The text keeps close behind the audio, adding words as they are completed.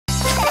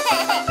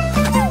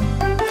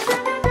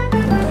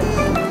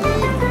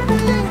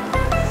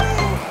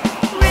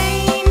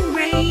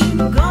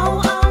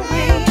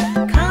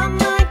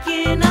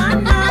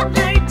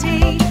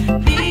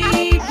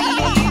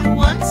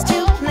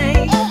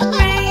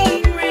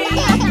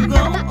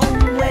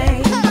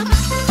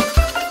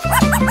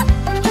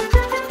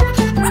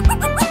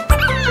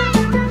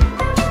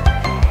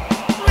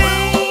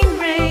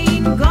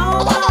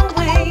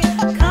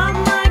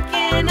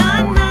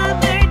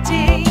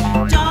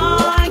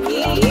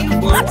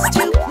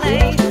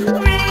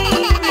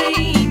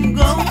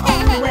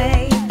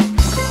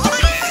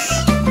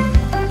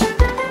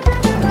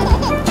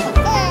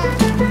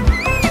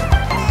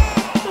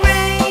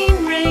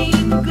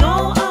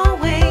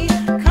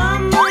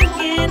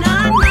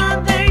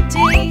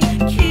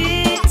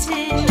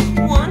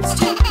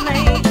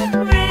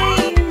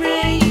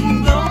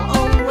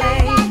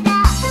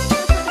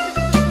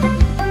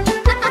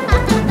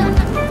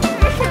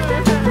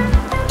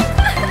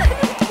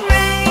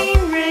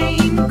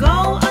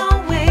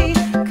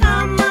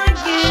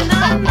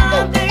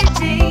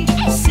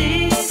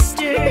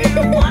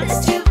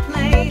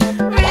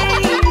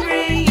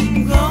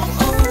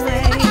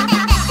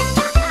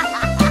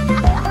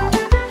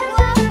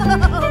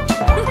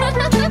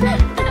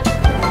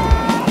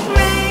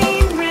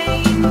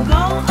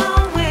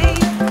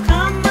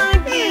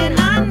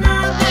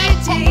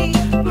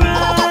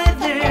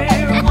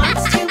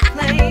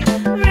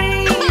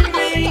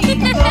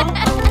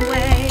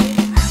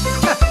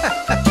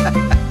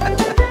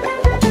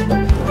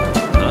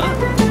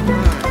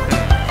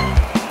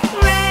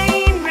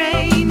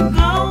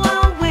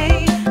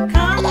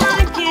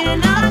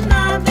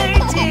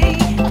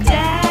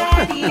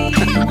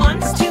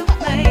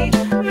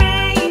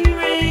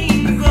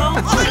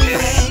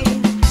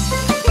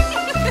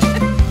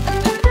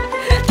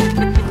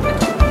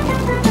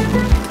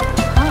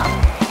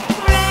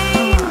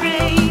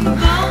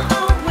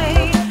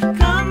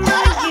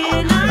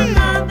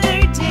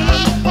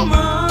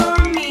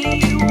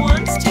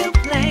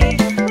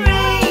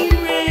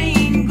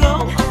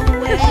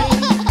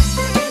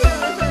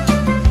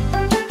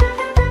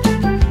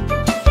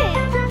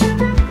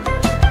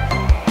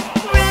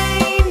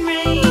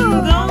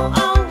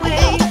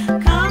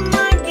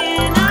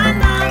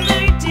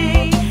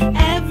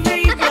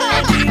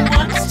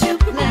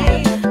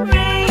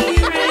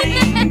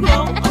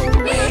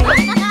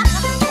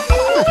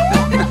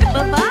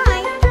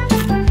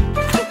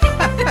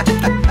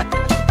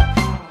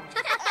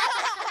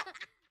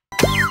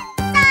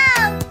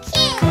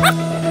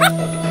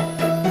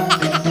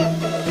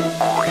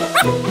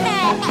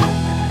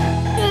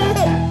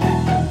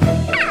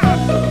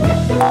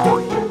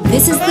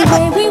This is the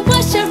way we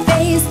wash our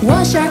face,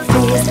 wash our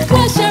face,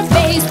 wash our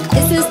face.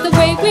 This is the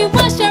way we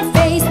wash our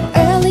face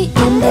early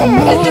in the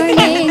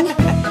morning.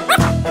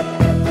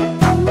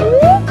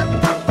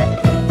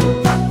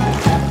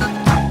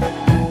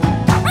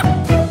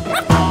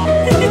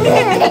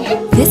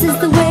 This is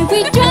the way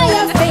we dry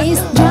our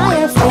face, dry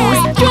our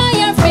face, dry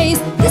our face.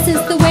 This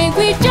is the way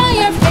we dry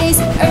our face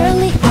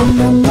early in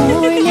the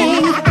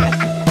morning.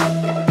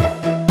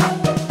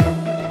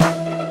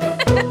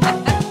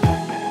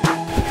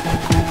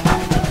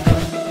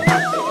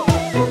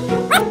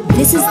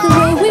 This is the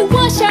way we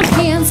wash our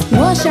hands,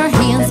 wash our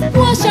hands,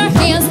 wash our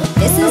hands.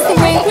 This is the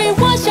way we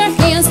wash our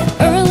hands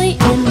early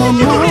in the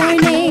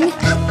morning.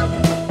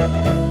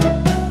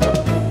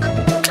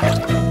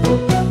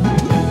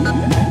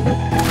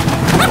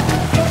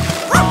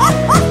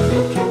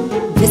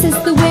 This is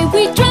the way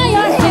we dry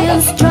our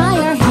hands, dry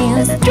our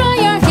hands, dry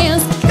our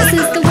hands. This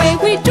is the way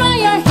we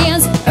dry our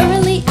hands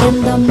early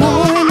in the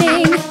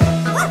morning.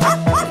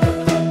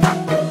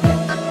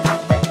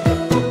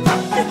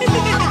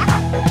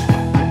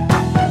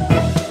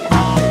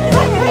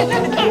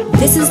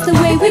 This is the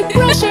way we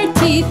brush our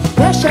teeth,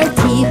 brush our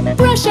teeth,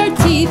 brush our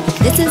teeth.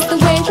 This is the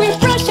way we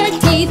brush our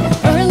teeth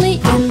early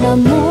in the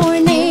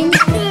morning.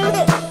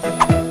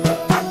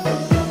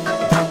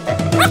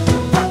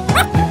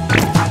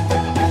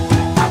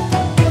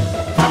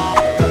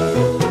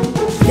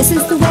 This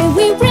is the way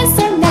we rinse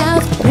our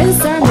mouth,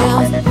 rinse our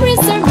mouth,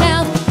 rinse our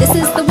mouth. This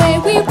is the way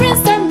we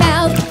rinse our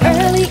mouth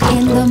early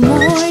in the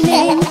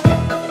morning.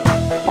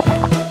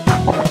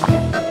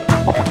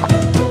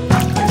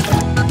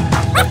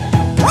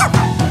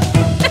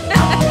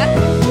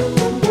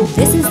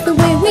 This is the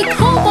way we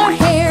comb our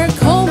hair,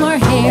 comb our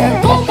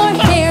hair, comb our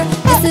hair.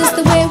 This is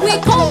the way we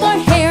comb our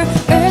hair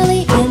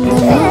early in the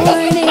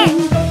morning.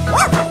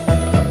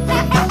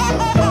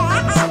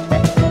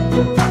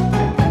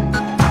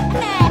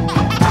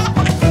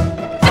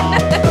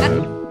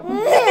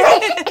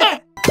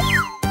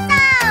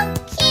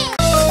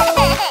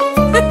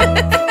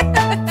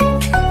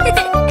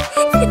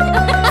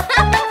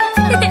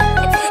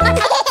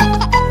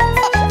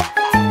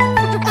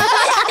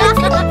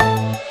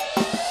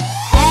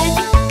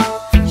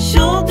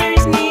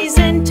 Shoulders, knees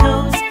and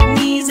toes,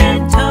 knees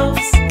and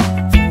toes.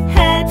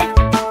 Head,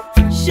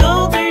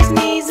 shoulders,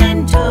 knees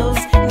and toes,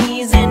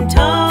 knees and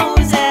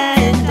toes.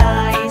 And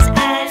eyes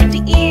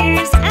and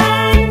ears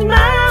and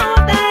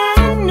mouth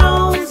and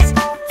nose.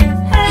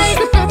 Head,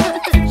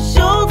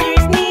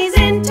 shoulders, knees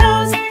and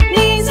toes,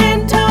 knees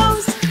and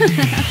toes.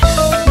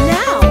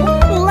 Now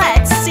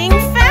let's sing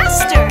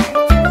faster.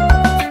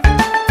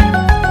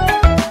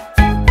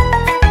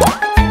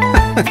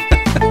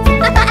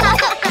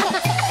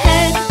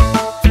 Head,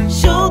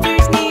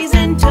 shoulders, knees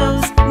and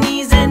toes,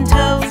 knees and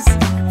toes.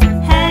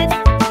 Head,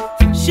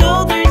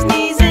 shoulders,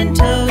 knees and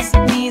toes,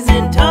 knees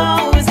and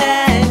toes.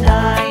 And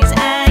eyes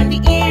and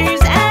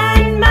ears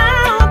and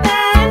mouth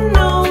and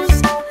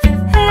nose.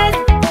 Head,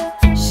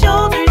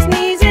 shoulders,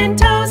 knees and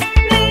toes,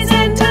 knees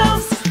and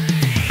toes.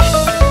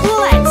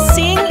 Let's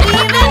sing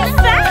even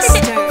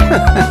faster.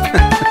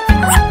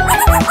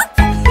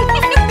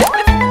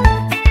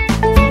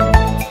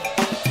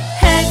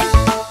 Head,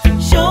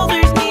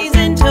 shoulders, knees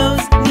and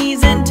toes,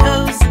 knees and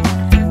toes.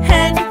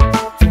 Head,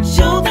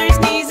 shoulders,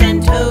 knees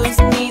and toes,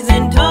 knees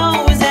and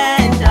toes.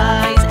 And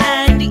eyes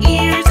and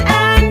ears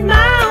and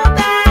mouth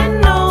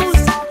and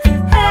nose.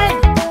 Head,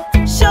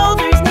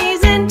 shoulders,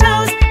 knees and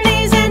toes,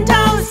 knees and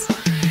toes.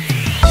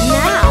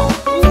 Now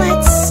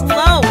let's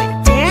slow it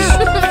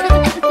down.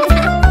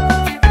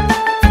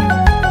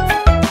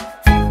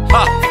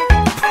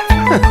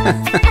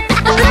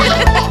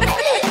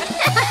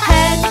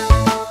 Head,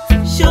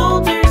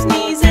 shoulders,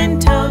 knees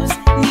and toes,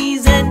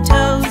 knees and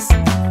toes.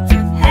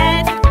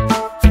 Head,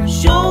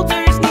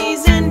 shoulders,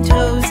 knees and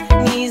toes,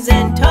 knees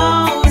and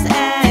toes.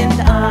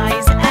 And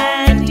eyes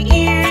and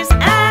ears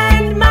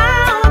and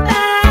mouth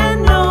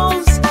and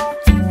nose.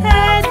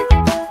 Head,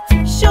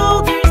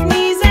 shoulders,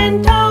 knees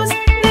and toes,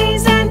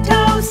 knees and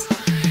toes.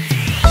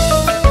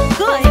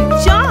 Good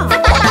job.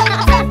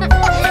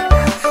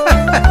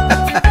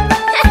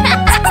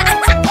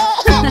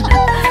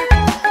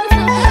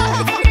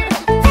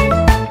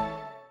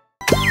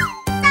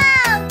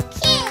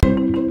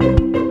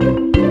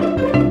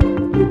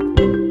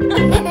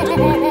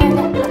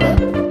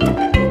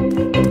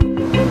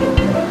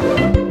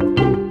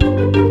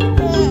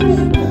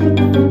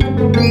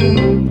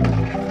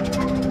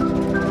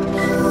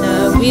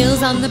 The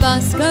wheels on the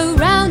bus go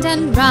round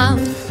and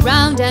round,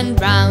 round and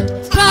round,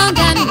 round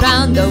and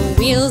round. The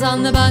wheels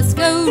on the bus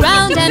go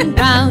round and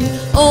round,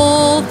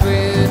 all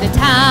through the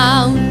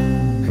town.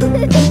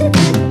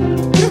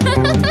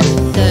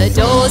 The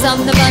doors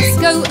on the bus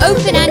go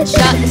open and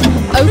shut,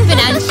 open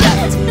and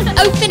shut,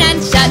 open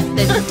and shut.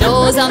 The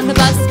doors on the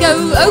bus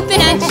go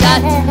open and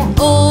shut,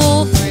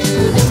 all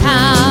through the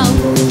town.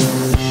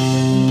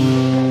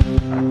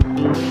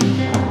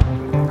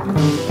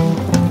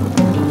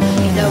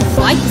 The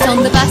wipes on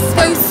the bus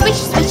go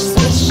swish, swish,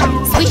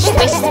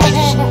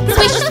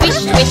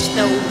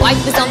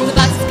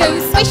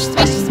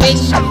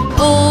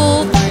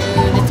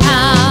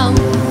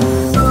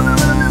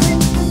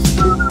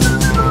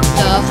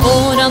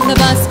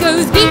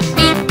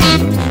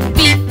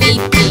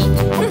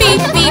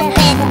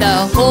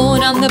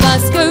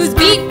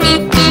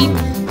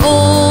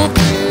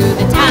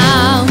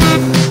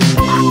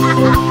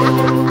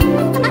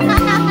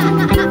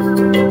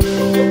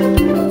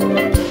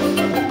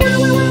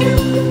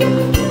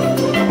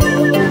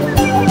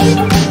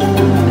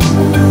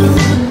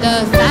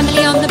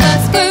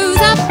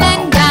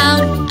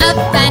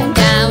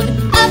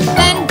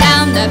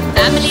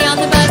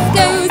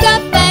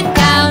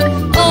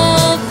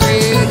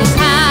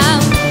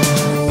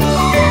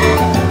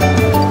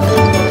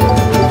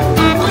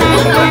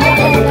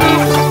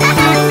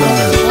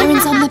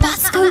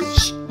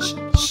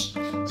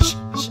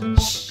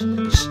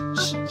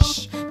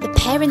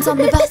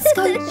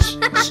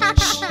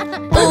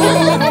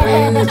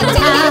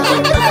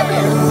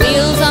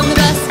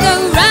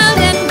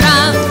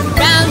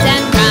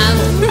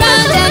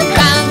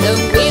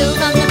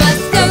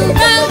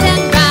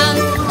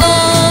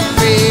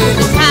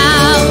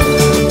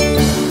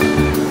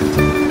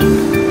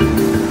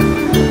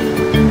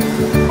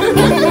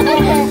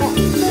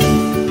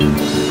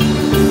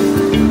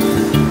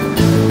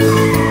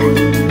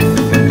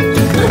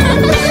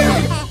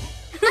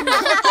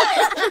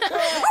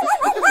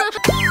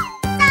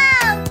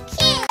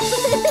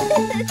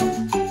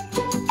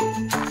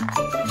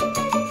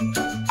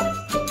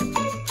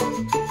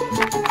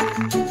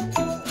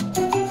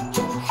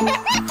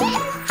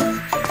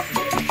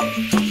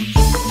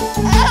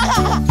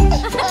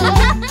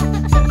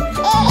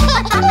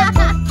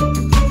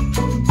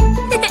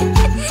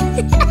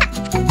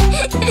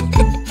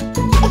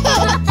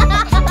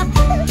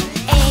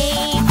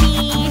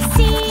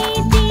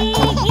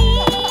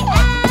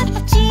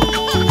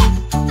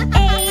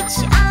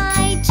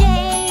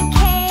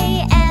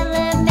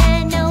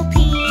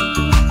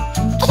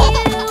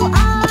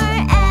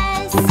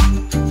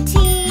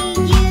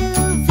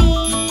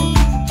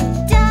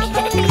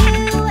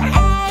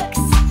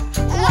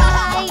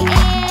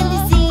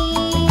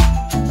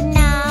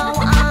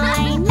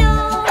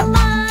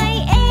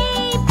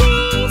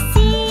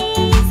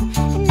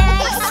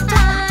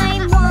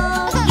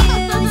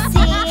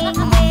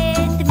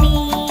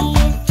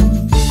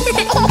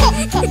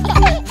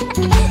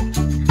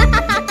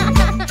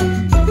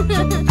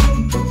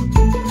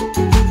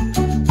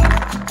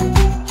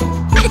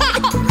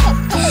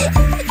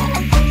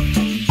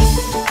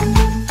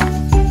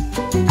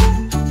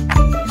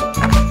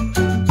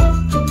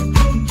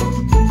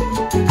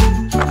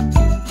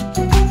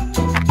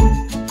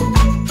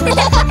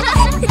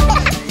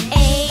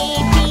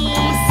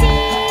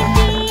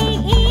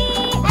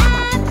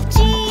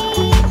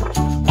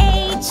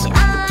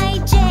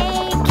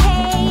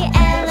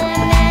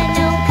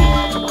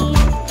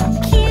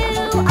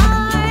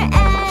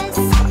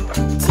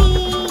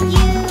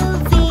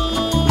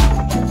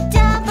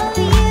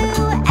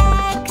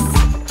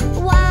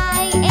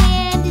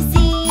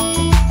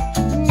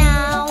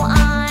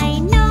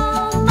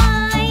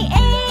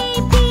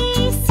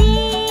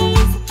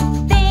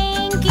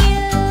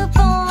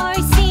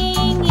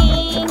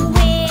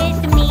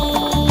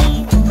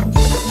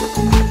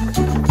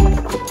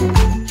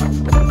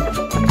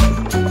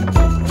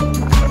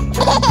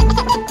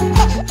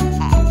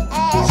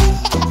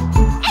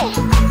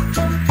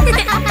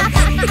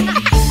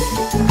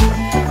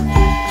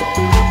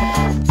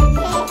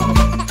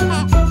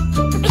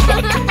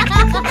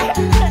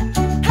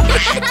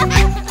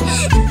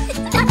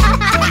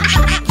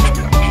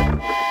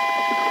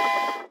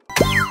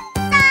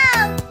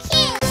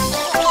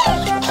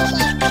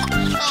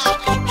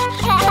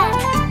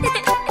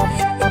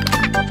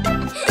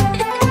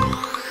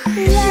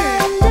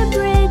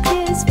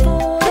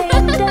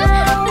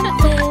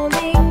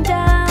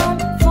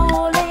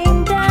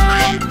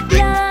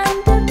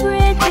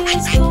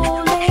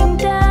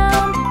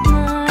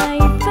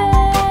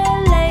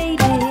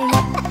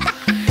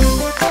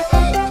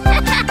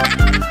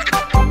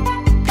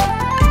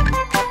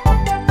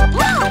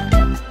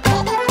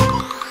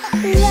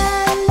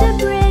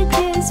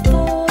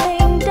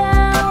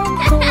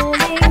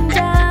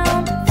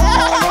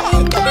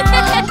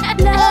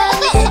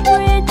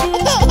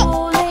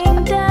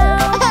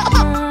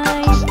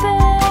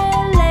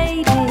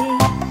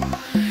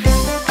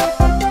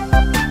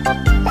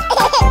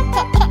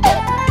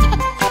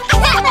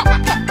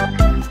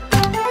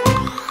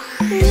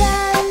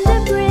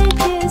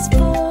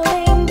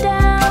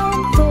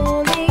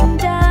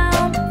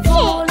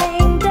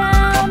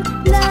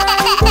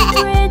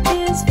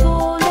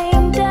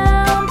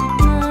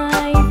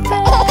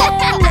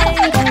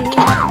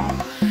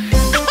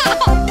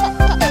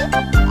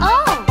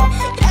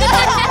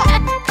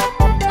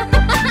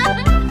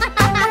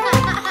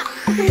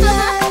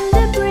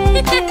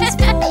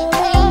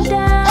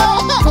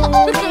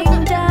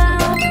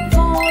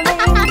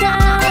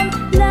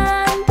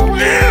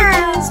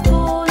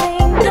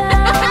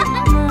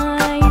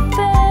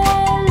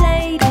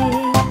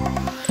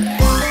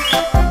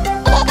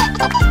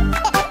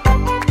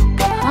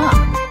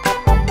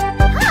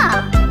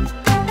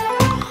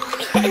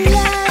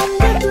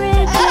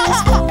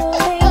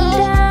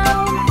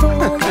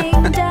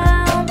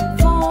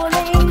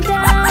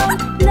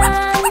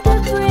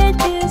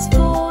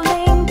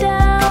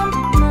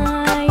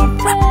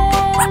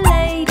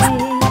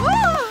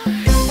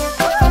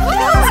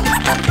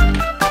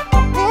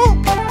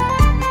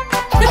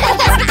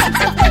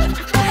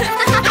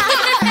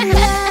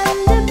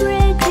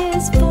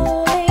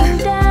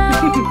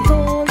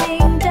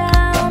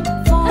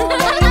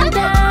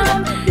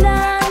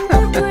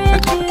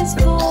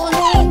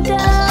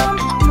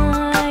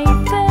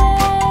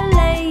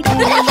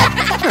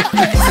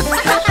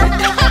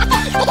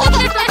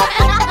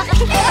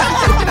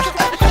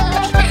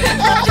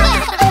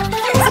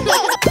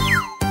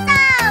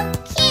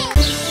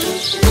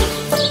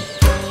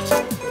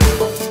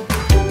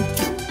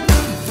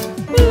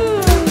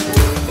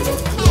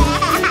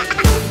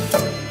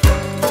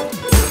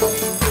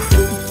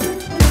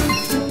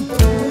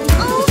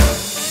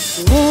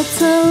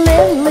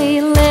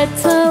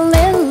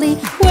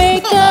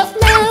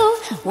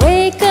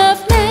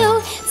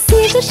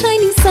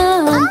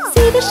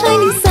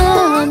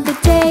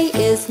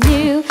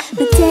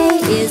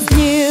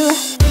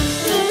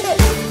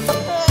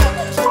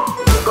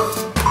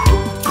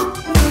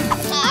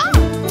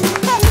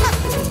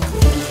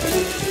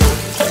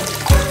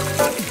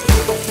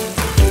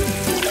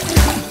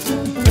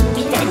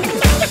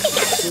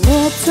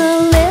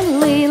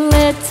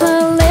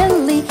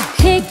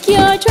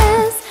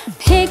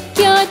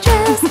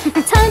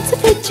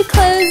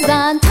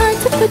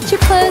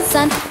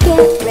 sun.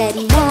 Get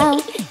ready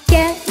now,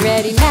 get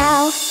ready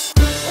now.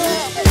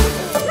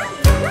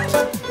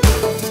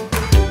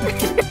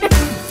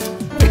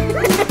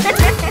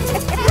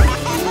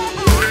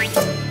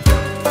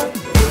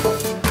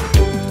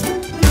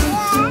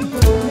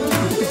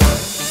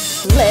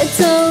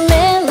 Little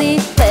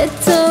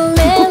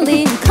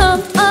Lily,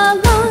 come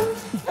along,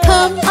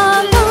 come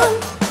along.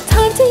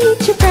 Time to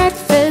eat your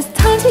breakfast,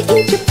 time to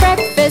eat your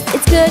breakfast.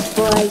 It's good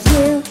for you.